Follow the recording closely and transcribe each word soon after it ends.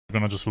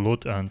gonna just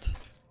loot and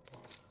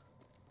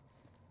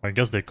I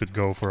guess they could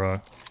go for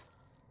a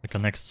like a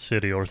next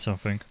city or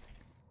something.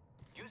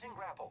 Using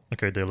grapple.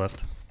 Okay, they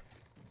left.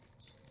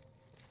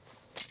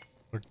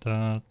 Like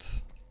that.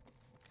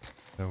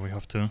 Yeah, we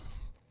have to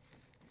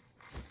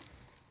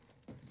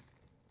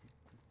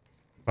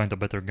find a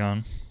better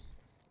gun.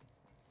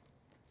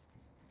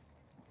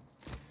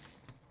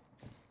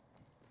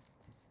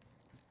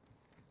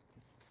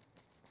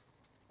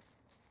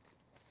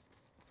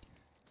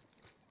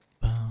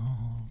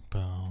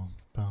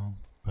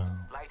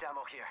 Light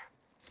ammo here.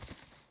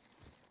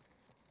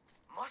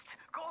 Must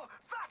go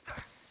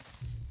faster.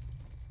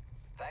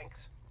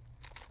 Thanks.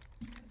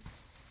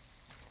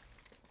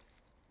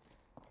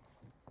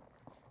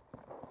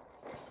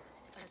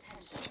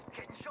 Attention.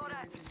 Getting shot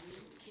at.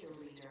 New kill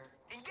leader.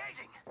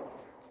 Engaging.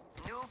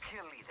 New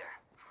kill leader.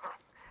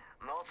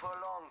 Not for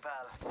long,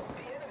 pal.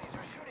 The enemies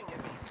are shooting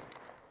at me.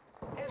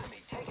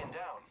 Enemy taken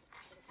down.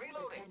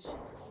 Reloading. Attention.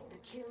 The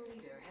kill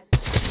leader has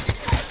been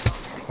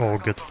Oh,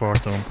 get far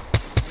Tom.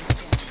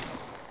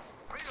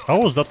 How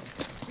was that?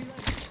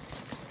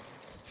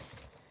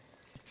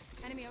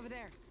 Enemy over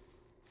there.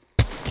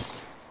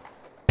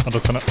 Oh,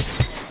 that's an...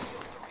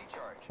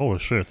 Recharge. Holy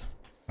shit.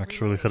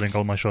 Actually hitting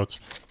all my shots.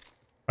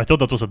 I thought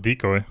that was a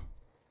decoy.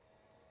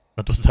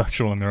 That was the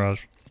actual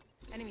Mirage.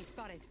 Enemy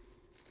spotted.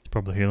 It's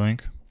probably healing.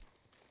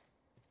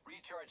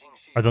 Recharging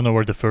shield. I don't know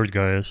where the third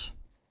guy is.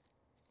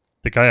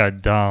 The guy I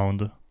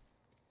downed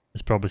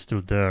is probably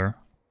still there.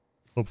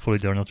 Hopefully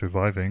they're not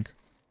reviving.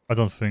 I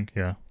don't think,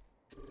 yeah.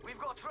 We've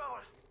got trouble.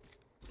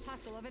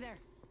 Hostile over there.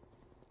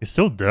 He's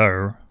still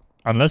there.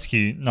 Unless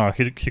he... No,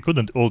 he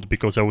couldn't ult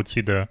because I would see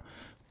the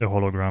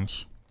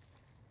holograms.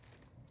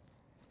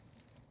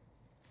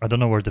 I don't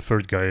know where the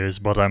third guy is,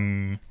 but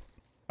I'm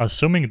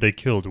assuming they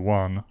killed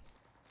one.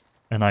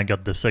 And I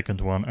got the second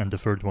one, and the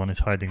third one is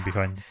hiding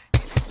behind.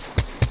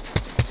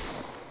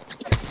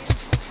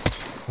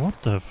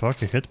 What the fuck?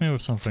 He hit me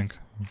with something.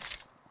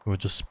 We were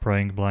just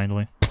spraying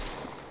blindly.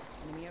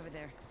 Enemy over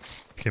there.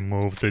 He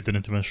moved, they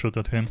didn't even shoot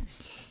at him.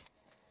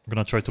 I'm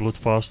gonna try to loot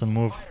fast and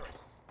move.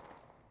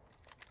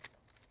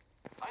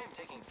 I am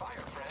taking fire,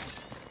 friend.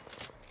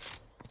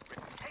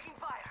 Taking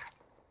fire.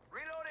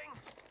 Reloading.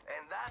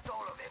 And that's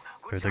all of them.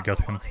 Good Okay, they job, got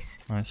him.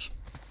 boys. Nice.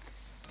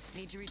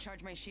 Need to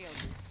recharge my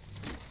shields.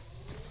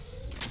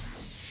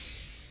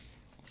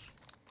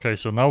 Okay,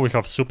 so now we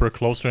have super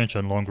close range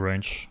and long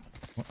range.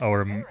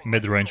 Our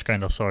mid-range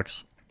kinda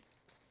sucks.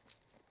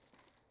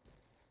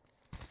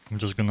 I'm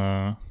just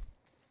gonna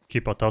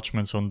keep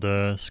attachments on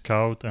the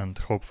scout and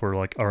hope for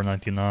like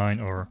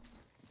R99 or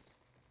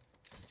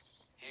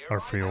Here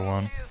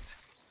R301. shield.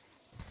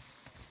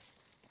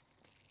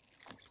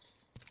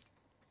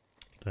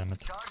 Damn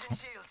it. Charging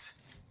shields.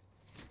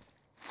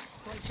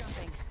 Boy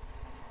jumping.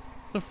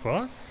 The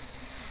fuck?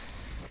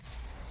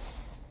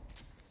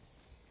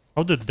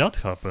 How did that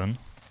happen?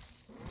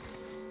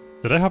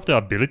 Did I have the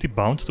ability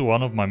bound to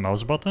one of my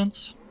mouse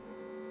buttons?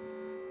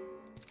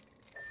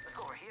 Let's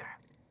go over here.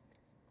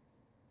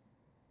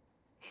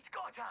 It's go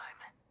time.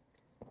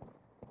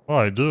 Oh,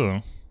 I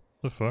do.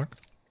 The fuck?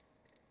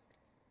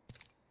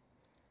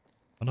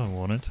 I don't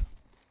want it.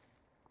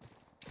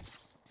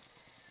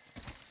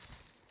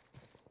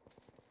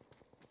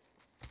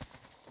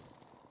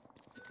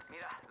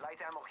 Mira, light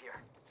ammo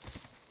here.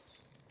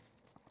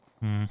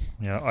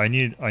 Yeah, I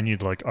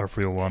need like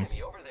R301.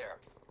 Enemy over there.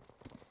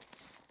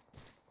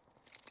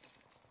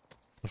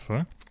 The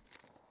fuck?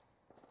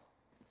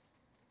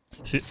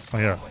 See, oh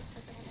yeah,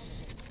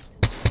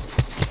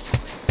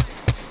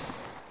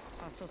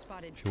 Hostile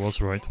spotted. he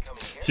was right.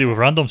 See, with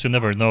randoms you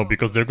never know,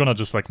 because they're gonna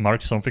just like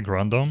mark something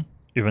random,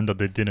 even that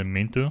they didn't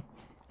mean to.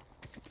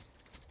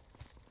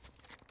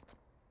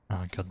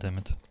 Ah, god damn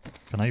it.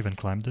 Can I even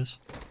climb this?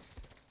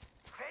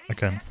 Ready, I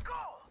can. Let's go.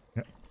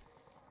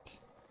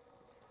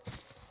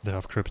 They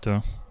have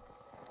crypto.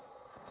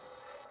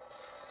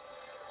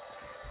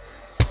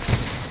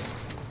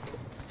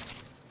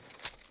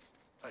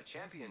 A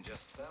champion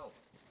just fell.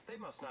 They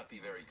must not be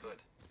very good.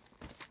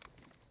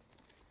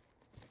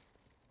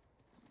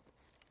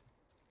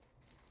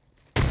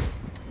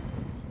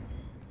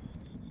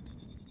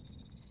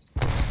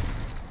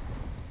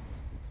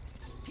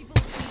 People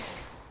over there.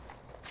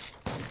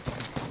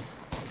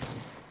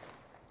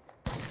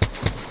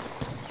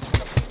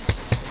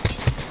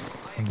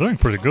 I'm doing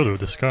pretty good with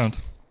this count.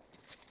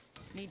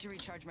 Need to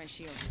recharge my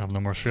shields. I have no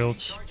more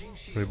shields. Charging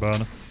shield. Pretty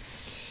bad.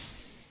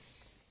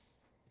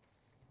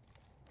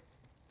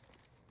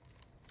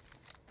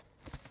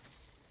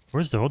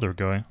 Where's the other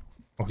guy?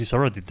 Oh, he's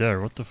already there.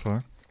 What the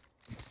fuck?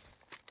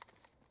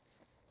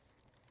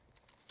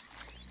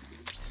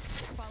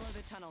 Follow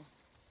the tunnel.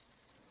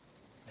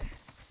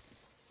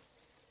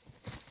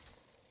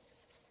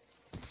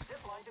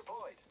 Zip line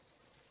deployed.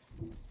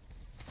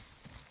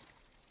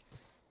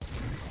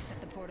 Set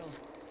the portal.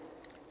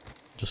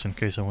 Just in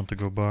case I want to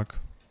go back.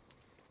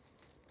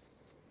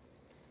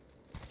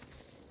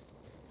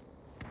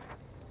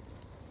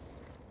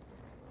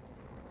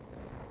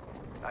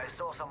 I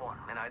saw someone,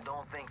 and I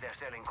don't think they're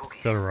selling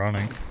cookies. They're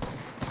running.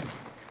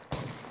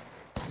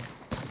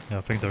 Yeah,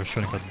 I think they're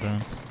shooting at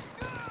them.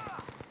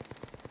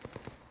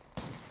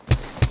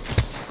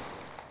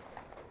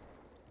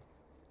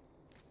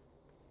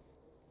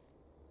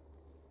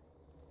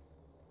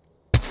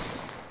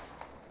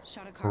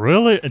 Shot a car.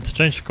 Really? It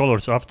changed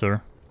colors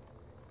after.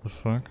 The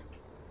fuck?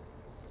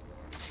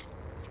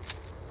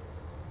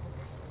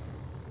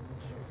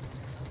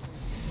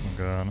 Oh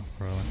god,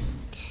 really.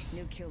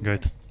 New kill.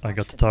 Great, leader. I Watch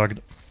got for them.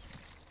 tagged.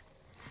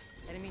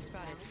 Enemy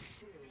spotted.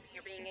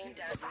 You're being aimed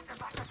at.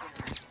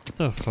 What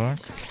the fuck?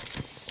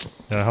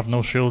 Yeah, I have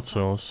no shield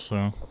cells,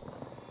 so...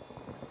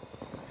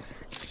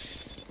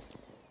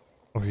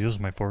 Oh, he used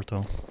my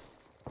portal.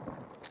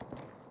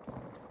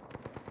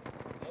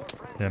 More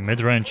friends. Yeah,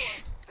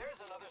 mid-range. There's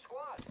another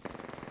squad.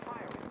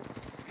 Firing.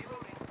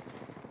 Reloading.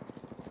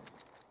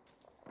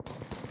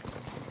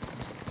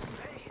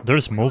 Hey,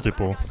 There's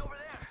multiple. guys over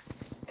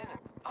there. Enemy.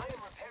 I am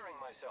repairing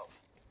myself.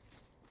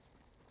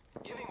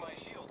 Giving my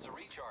shields a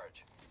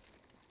recharge.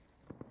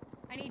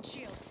 I need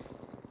shields.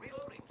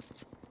 Reloading.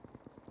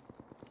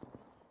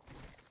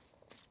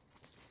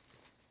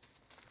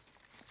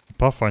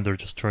 Pathfinder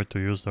just tried to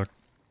use that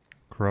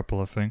grapple,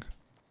 I think.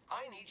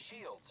 I need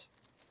shields.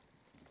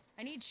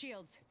 I need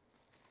shields.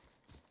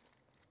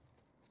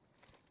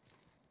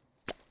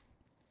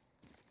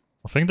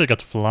 I think they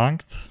got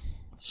flanked.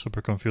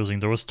 Super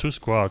confusing. There was 2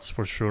 squads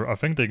for sure. I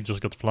think they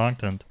just got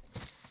flanked and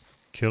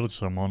killed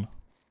someone.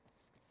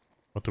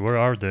 But where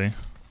are they?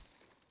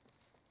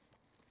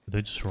 Did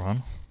they just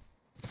run?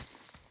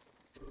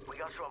 We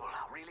got trouble.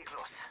 Really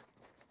close.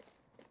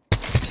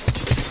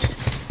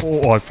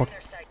 Oh, I fuck.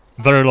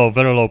 Very low,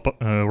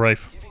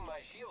 Wraith. Giving my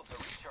shields a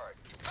recharge.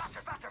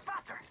 Faster, faster,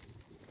 faster.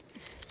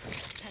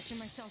 Patching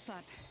myself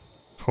up.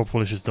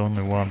 Hopefully she's the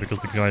only one because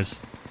the guys...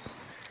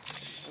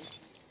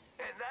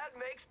 And that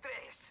makes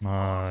tres.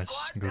 Nice,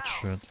 Squad good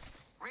down. shit.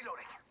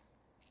 Reloading.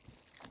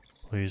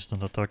 Please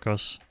don't attack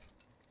us.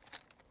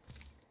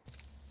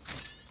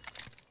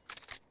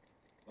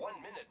 1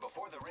 minute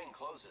before the ring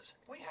closes.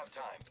 We have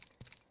time.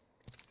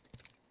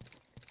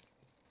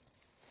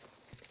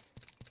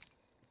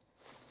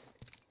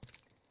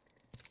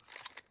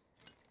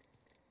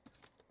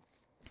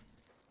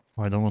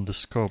 I don't want the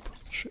scope.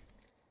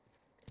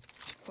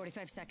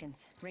 45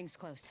 seconds. Ring's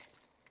close.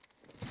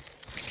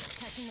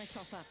 Patching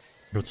myself up.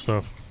 Good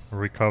stuff.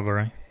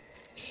 Recovery.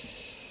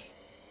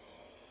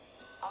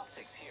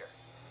 Optics here.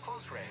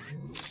 Close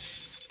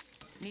range.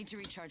 Need to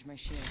recharge my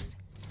shields.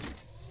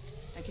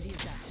 I could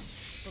use that.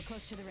 We're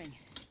close to the ring.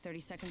 30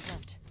 seconds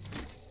left.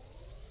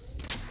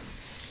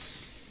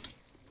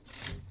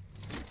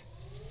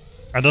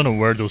 I don't know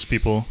where those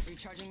people...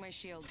 Recharging my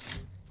shields.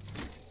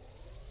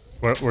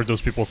 Where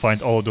those people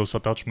find all those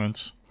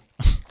attachments.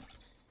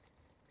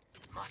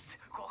 Must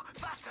go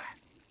faster.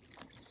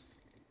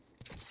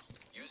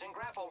 Using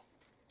grapple.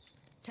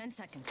 10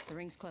 seconds. The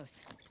ring's close.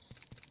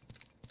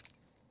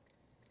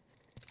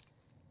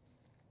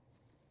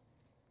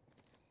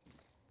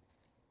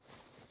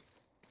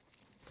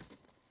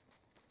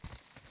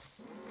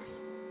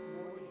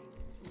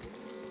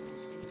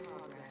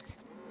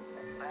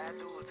 Bad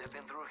dudes have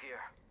been through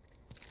here.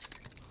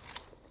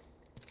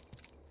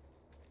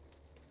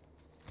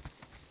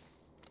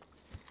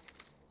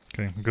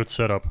 Okay, good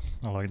setup.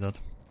 I like that.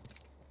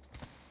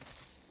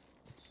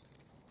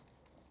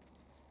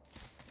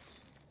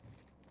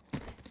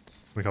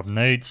 We have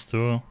nades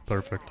too.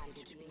 Perfect.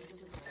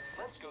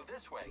 Let's go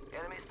this way.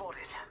 Enemy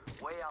spotted.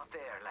 Way out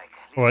there, like.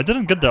 Oh, I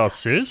didn't get the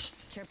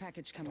assist? Care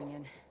package coming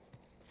in.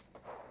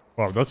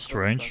 Wow, that's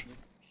strange.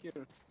 Here.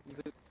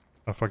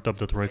 I fucked up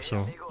that rape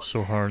so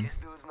hard. This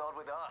dude's not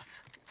with us.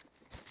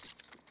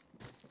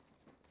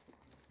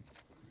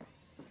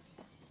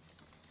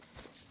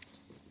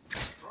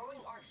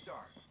 Throwing Arc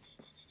Star.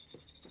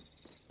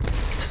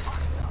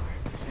 Arc Star.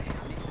 Hey,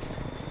 amigos.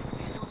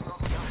 These dudes not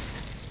with us.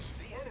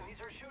 The enemies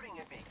are shooting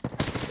at me.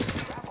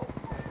 Grapple.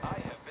 I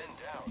have been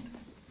downed.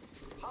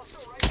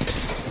 Hostile right here.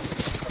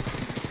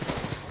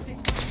 They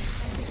spotted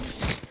me. Enemy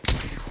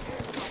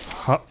shields.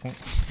 Ha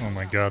oh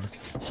my god.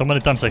 So many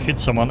times I hit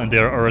someone and they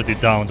are already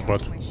downed,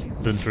 but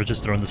didn't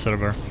register on the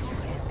server.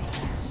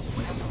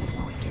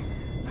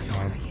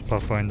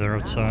 Pathfinder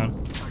outside.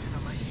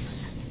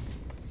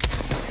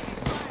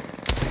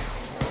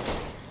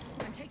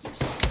 I'm taking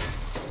shots.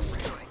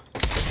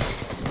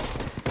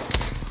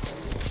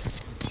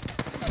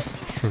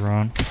 Should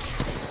run.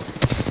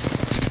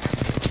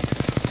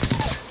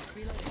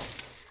 Reloading.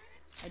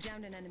 I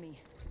downed an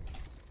enemy.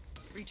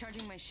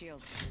 Recharging my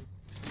shields.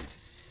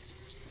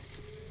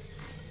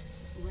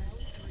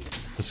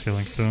 Just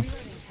healing too. Reloading.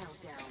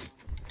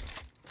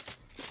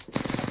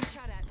 Getting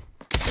shot at.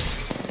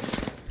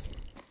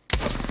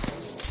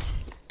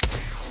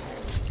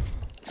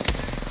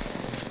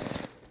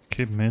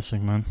 Keep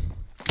missing, man.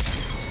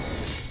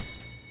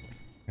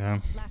 Yeah.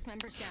 Last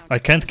member's down. I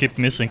can't keep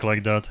missing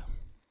like that.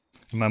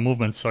 My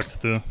movement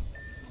sucked too.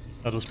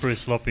 That was pretty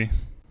sloppy.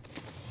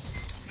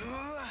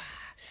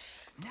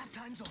 Nap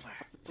time's over.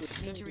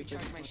 Need to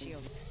recharge my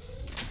shields.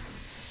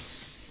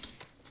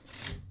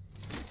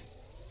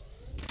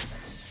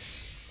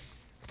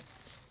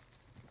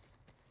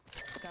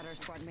 Got our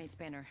squad mate's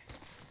banner.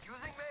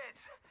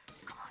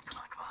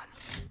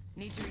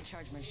 Need to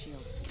recharge my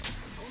shields.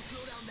 Don't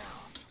slow down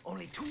now.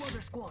 Only 2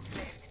 other squads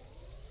left.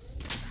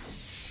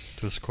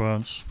 2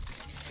 squads.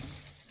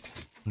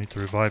 Need to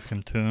revive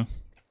him too.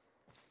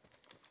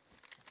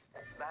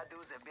 Bad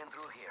dudes have been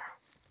through here.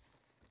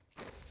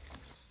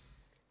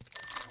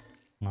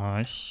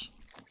 Nice.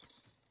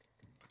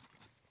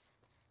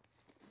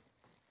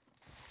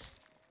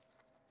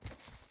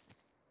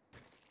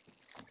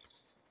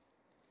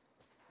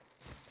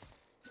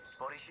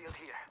 Body shield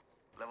here.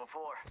 Level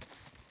 4.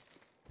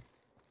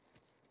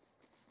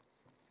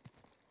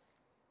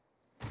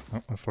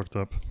 Oh, I fucked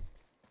up.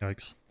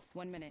 Yikes.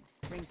 1 minute.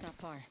 Ring's not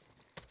far.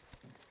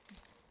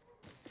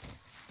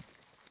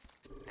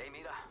 Hey,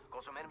 Mira.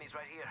 Got some enemies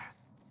right here.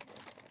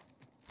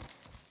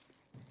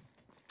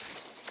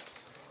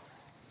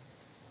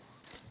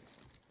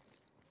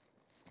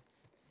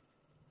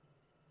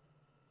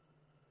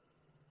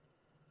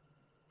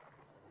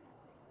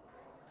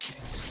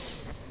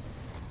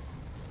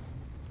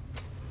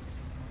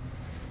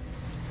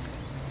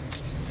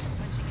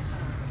 Punching a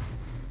tunnel.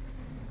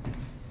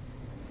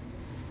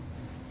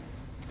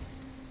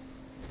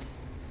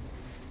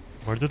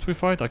 Where did we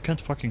fight? I can't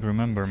fucking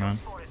remember, man.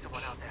 Spotted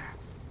someone out there.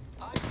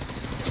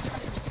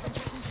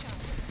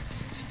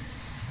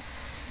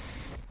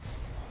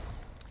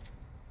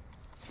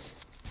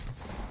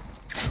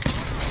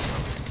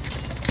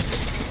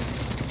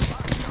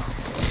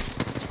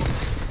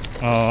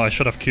 Oh, I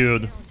should have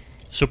queued.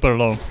 Super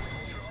low.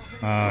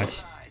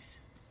 Nice.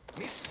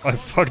 I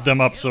fucked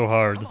them up so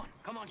hard.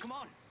 Come on, come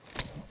on.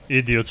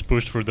 Idiots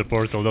pushed through the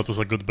portal, that was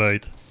a good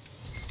bait.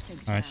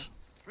 Thanks for Nice.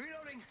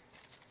 Reloading.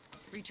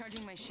 that.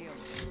 Recharging my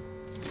shields.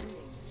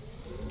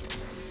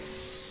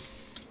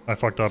 I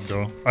fucked up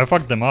though. I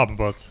fucked them up,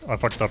 but I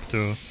fucked up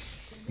too.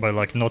 By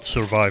like not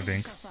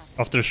surviving.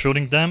 After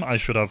shooting them, I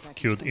should have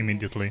queued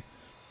immediately.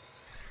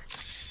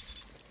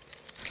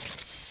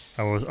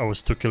 I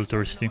was too kill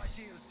thirsty. My shields.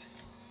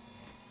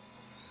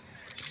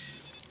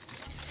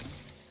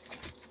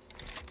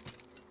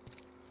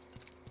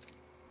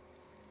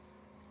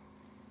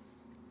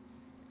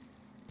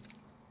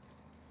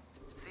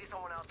 See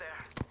someone out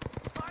there.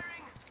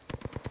 Firing.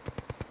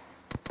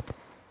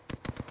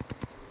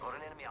 Got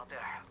an enemy out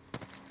there.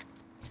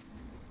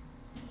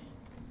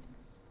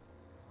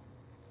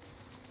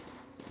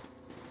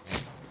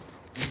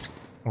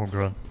 Oh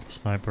god,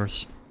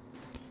 snipers.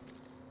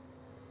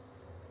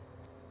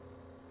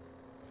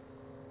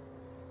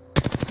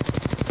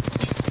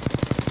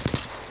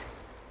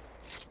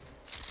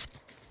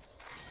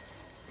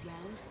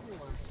 Round 4.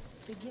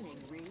 Beginning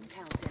ring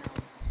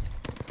countdown.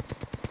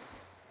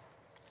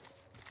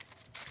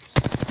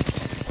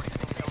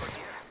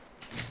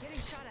 Getting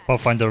shot at.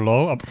 Pathfinder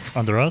low, up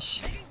under us.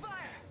 Taking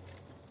fire.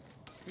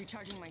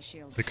 Recharging my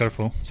shields. Be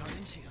careful.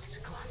 Charging shields.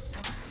 Come on,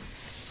 come on.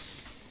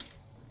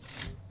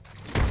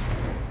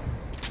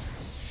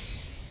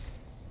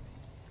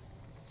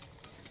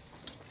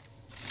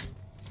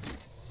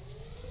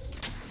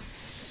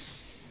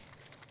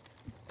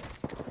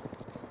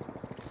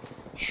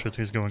 Shit,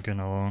 he's going in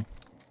alone.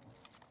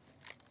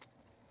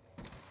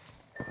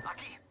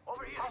 Aki,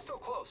 over here. Hostile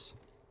close.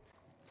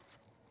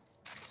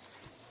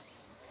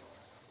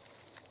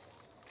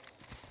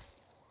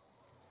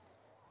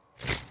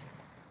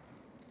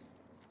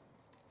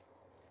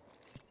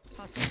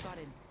 Hostile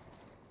spotted.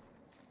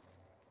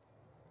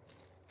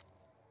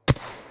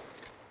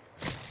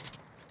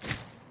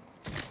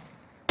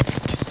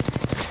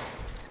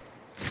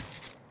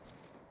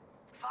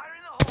 Fire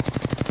in the hole.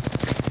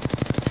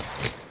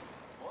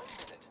 1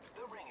 minute.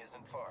 The ring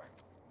isn't far.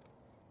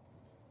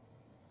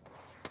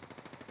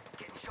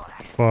 Getting shot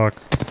at. Fuck.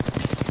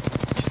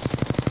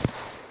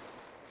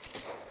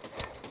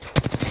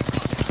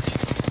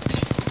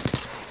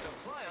 So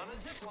fly on a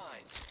zip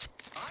line.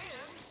 I am.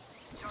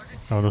 Charging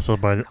Oh, that's a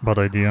bad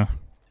idea.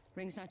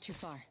 Ring's not too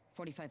far.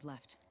 45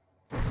 left.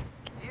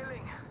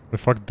 healing. We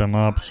fucked them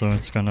up, so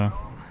it's gonna...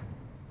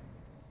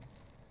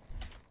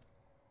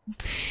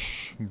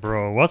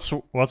 Bro, what's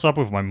up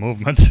with my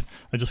movement?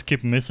 I just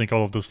keep missing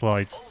all of the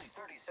slides. Only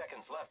 30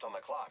 seconds left on the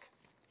clock.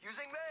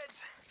 Using meds.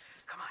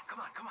 Come on, come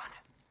on, come on.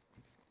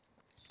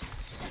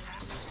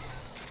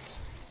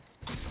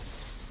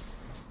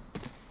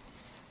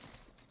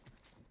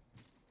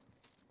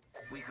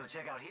 We could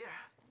check out here.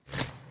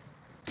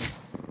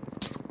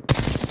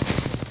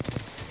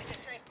 It's a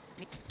safe.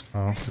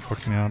 Oh, you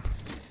fucked me up.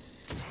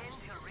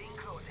 Until ring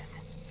closes.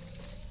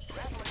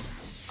 Grappling.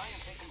 I am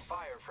taking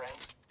fire,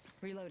 friends.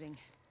 Reloading.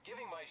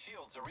 Giving my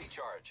shields a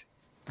recharge.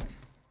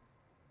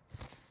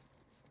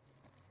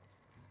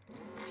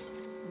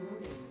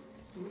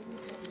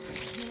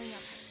 Healing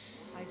up.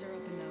 Eyes are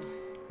open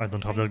though. I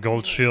don't have that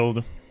gold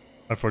shield.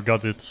 I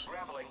forgot it.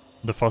 Grappling.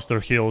 The faster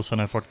heals and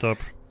I fucked up.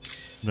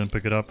 Didn't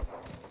pick it up.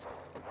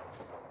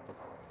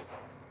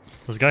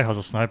 This guy has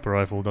a sniper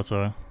rifle, that's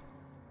a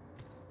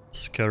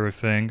scary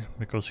thing,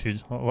 because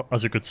he,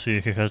 as you could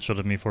see, he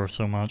headshotted me for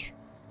so much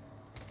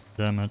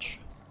damage.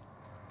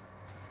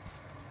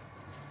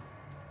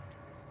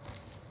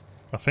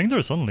 I think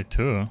there's only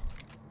 2,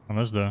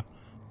 unless the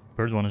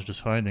third one is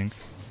just hiding.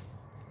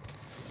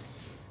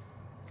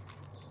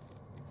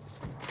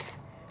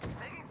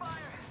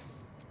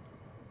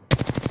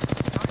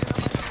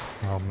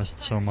 Oh, missed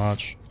so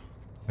much.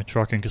 My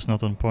tracking is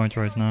not on point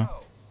right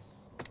now.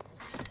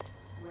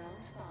 Round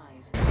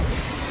 5.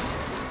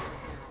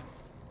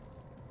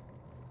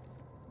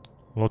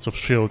 Lots of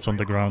shields on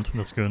the ground,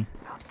 that's good.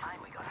 About time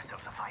we got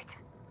ourselves a fight.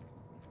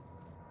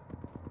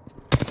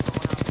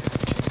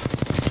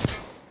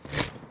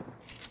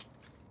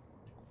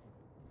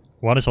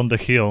 One is on the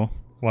hill,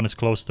 one is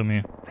close to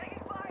me. Taking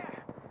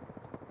fire!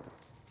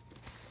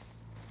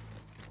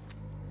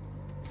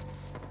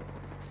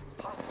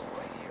 Hostile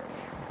right here.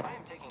 I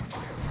am taking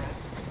fire,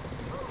 friends.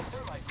 Throwing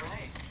thermite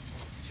grenade.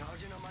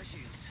 Charging on my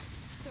shields.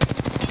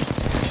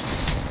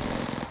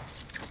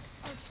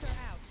 Arcstar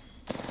out.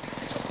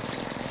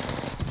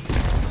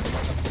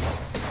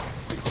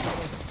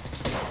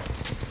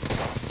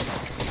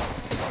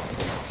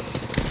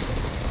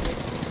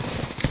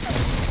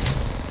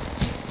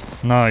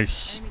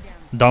 Nice. Enemy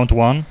down. Downed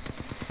one.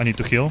 I need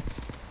to heal.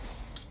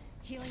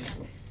 Healing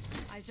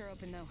up. Eyes are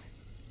open though.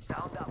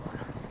 Down that one.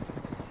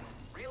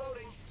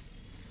 Reloading.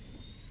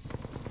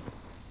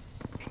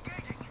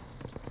 Engaging.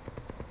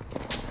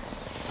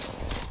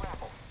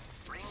 Grapple.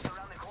 Rings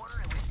around the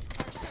corner and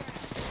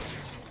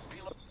we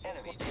reload.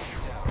 Enemy taken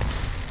down.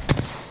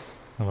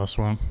 The last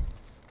one.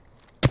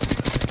 I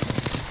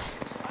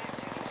am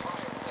taking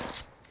fire,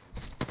 friends.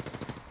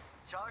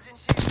 Charging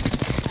shield.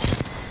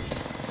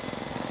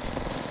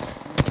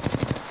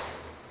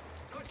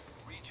 Good.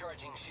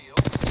 Recharging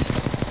shields.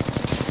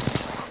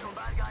 Some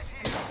bad guys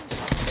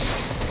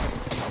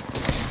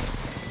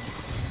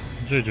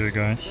here. GG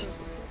guys.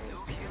 New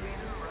kill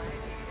leader right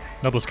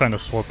here. That was kinda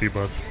sloppy,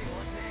 but...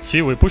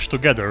 See, we push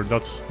together,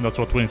 that's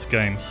what wins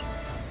games.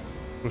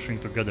 Pushing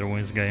together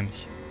wins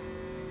games.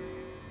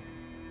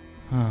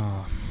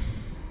 Ah,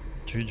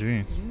 GG.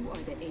 You are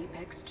the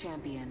Apex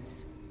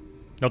champions.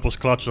 That was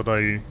clutch that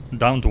I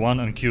downed one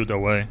and queued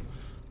away.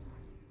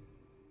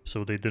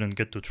 So they didn't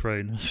get to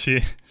trade.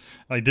 See,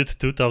 I did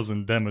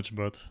 2000 damage,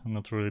 but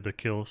not really the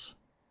kills.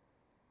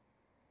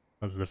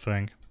 That's the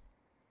thing.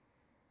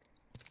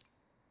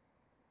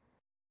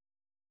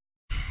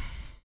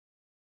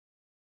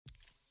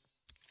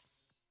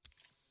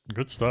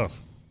 Good stuff.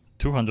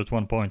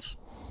 201 points.